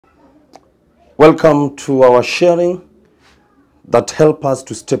Welcome to our sharing that help us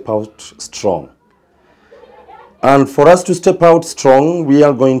to step out strong. And for us to step out strong, we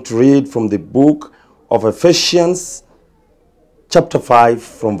are going to read from the book of Ephesians chapter 5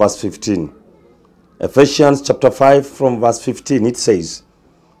 from verse 15. Ephesians chapter 5 from verse 15, it says,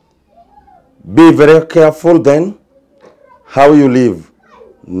 "Be very careful then how you live,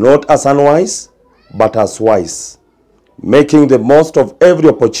 not as unwise, but as wise, making the most of every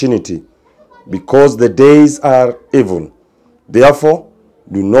opportunity, because the days are evil. Therefore,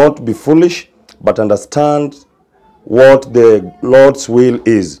 do not be foolish, but understand what the Lord's will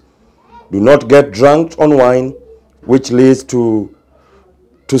is. Do not get drunk on wine, which leads to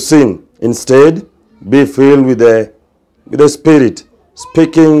sin. Instead, be filled with the Spirit,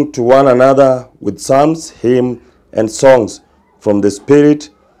 speaking to one another with psalms, hymns, and songs from the Spirit.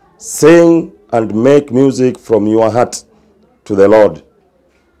 Sing and make music from your heart to the Lord."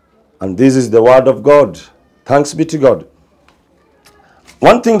 And this is the word of God. Thanks be to God.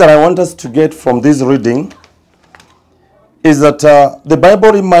 One thing that I want us to get from this reading is that the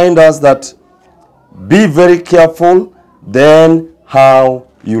Bible reminds us that be very careful then how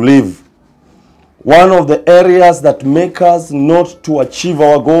you live. One of the areas that make us not to achieve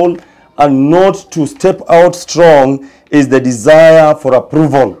our goal and not to step out strong is the desire for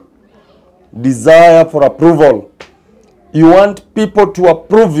approval. Desire for approval. You want people to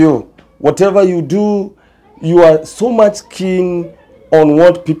approve you. Whatever you do, you are so much keen on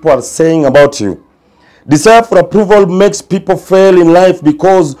what people are saying about you. Desire for approval makes people fail in life,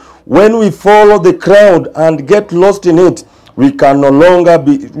 because when we follow the crowd and get lost in it, we can no longer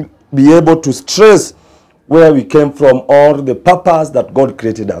be able to stress where we came from or the purpose that God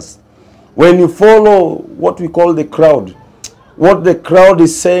created us. When you follow what we call the crowd, what the crowd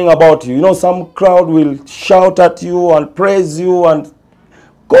is saying about you, some crowd will shout at you and praise you and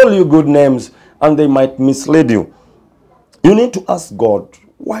call you good names, and they might mislead you. You need to ask God,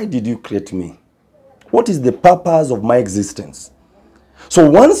 why did you create me? What is the purpose of my existence? So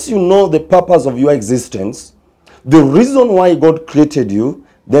once you know the purpose of your existence, the reason why God created you,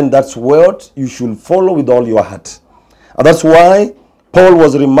 then that's what you should follow with all your heart. And that's why Paul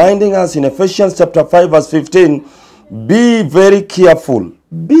was reminding us in Ephesians chapter 5 verse 15, be very careful.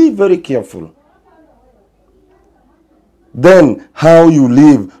 Be very careful. Then how you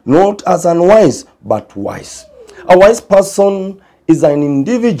live, not as unwise, but wise. A wise person is an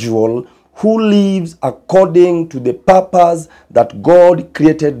individual who lives according to the purpose that God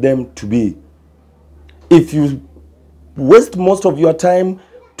created them to be. If you waste most of your time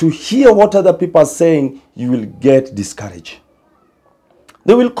to hear what other people are saying, you will get discouraged.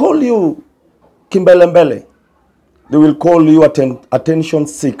 They will call you kimbelembele. They will call you attention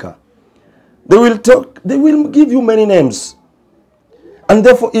seeker. They will give you many names. And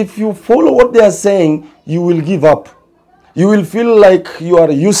therefore, if you follow what they are saying, you will give up. You will feel like you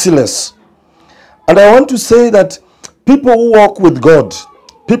are useless. And I want to say that people who walk with God,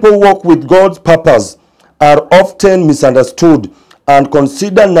 people who walk with God's purpose, are often misunderstood and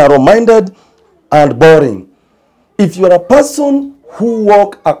considered narrow-minded and boring. If you are a person who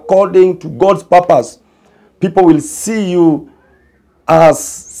walks according to God's purpose, people will see you as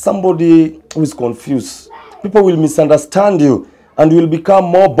somebody who is confused. People will misunderstand you and will become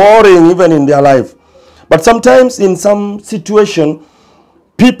more boring even in their life. But sometimes in some situation,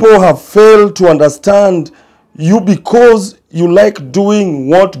 people have failed to understand you because you like doing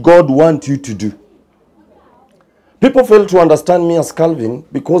what God wants you to do. People fail to understand me as Calvin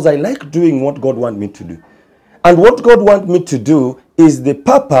because I like doing what God wants me to do. And what God wants me to do is the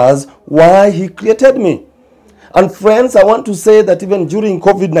purpose why He created me. And friends, I want to say that even during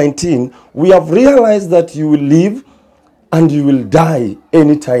COVID-19, we have realized that you will live and you will die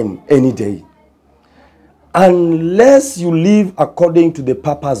anytime, any day. Unless you live according to the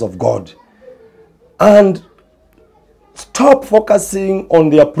purpose of God. And stop focusing on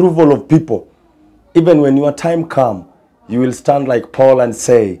the approval of people. Even when your time comes, you will stand like Paul and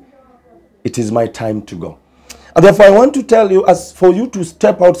say, it is my time to go. And therefore, I want to tell you, as for you to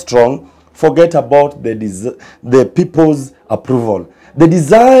step out strong, forget about the people's approval. The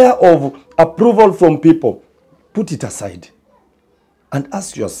desire of approval from people, put it aside. And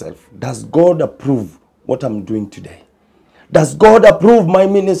ask yourself, does God approve what I'm doing today? Does God approve my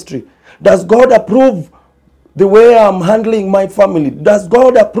ministry? Does God approve the way I'm handling my family? Does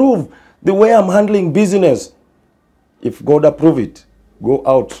God approve the way I'm handling business? If God approves it, go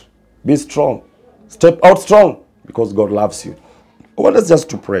out, be strong, step out strong, because God loves you. I want us just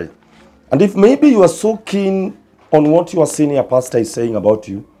to pray. And if maybe you are so keen on what your senior pastor is saying about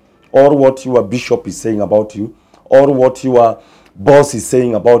you, or what your bishop is saying about you, or what your boss is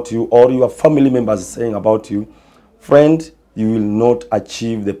saying about you or your family members is saying about you, friend, you will not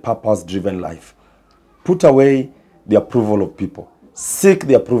achieve the purpose-driven life. Put away the approval of people. Seek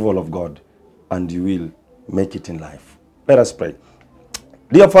the approval of God, and you will make it in life. Let us pray.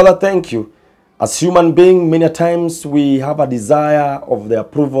 Dear Father, thank you. As human beings, many times we have a desire of the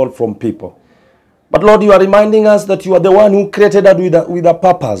approval from people. But Lord, you are reminding us that you are the one who created us with a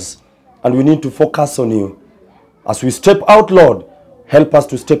purpose, and we need to focus on you. As we step out, Lord, help us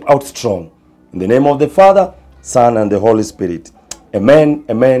to step out strong. In the name of the Father, Son, and the Holy Spirit. Amen,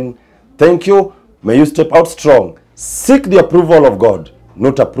 amen. Thank you. May you step out strong. Seek the approval of God,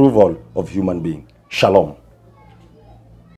 not approval of human being. Shalom.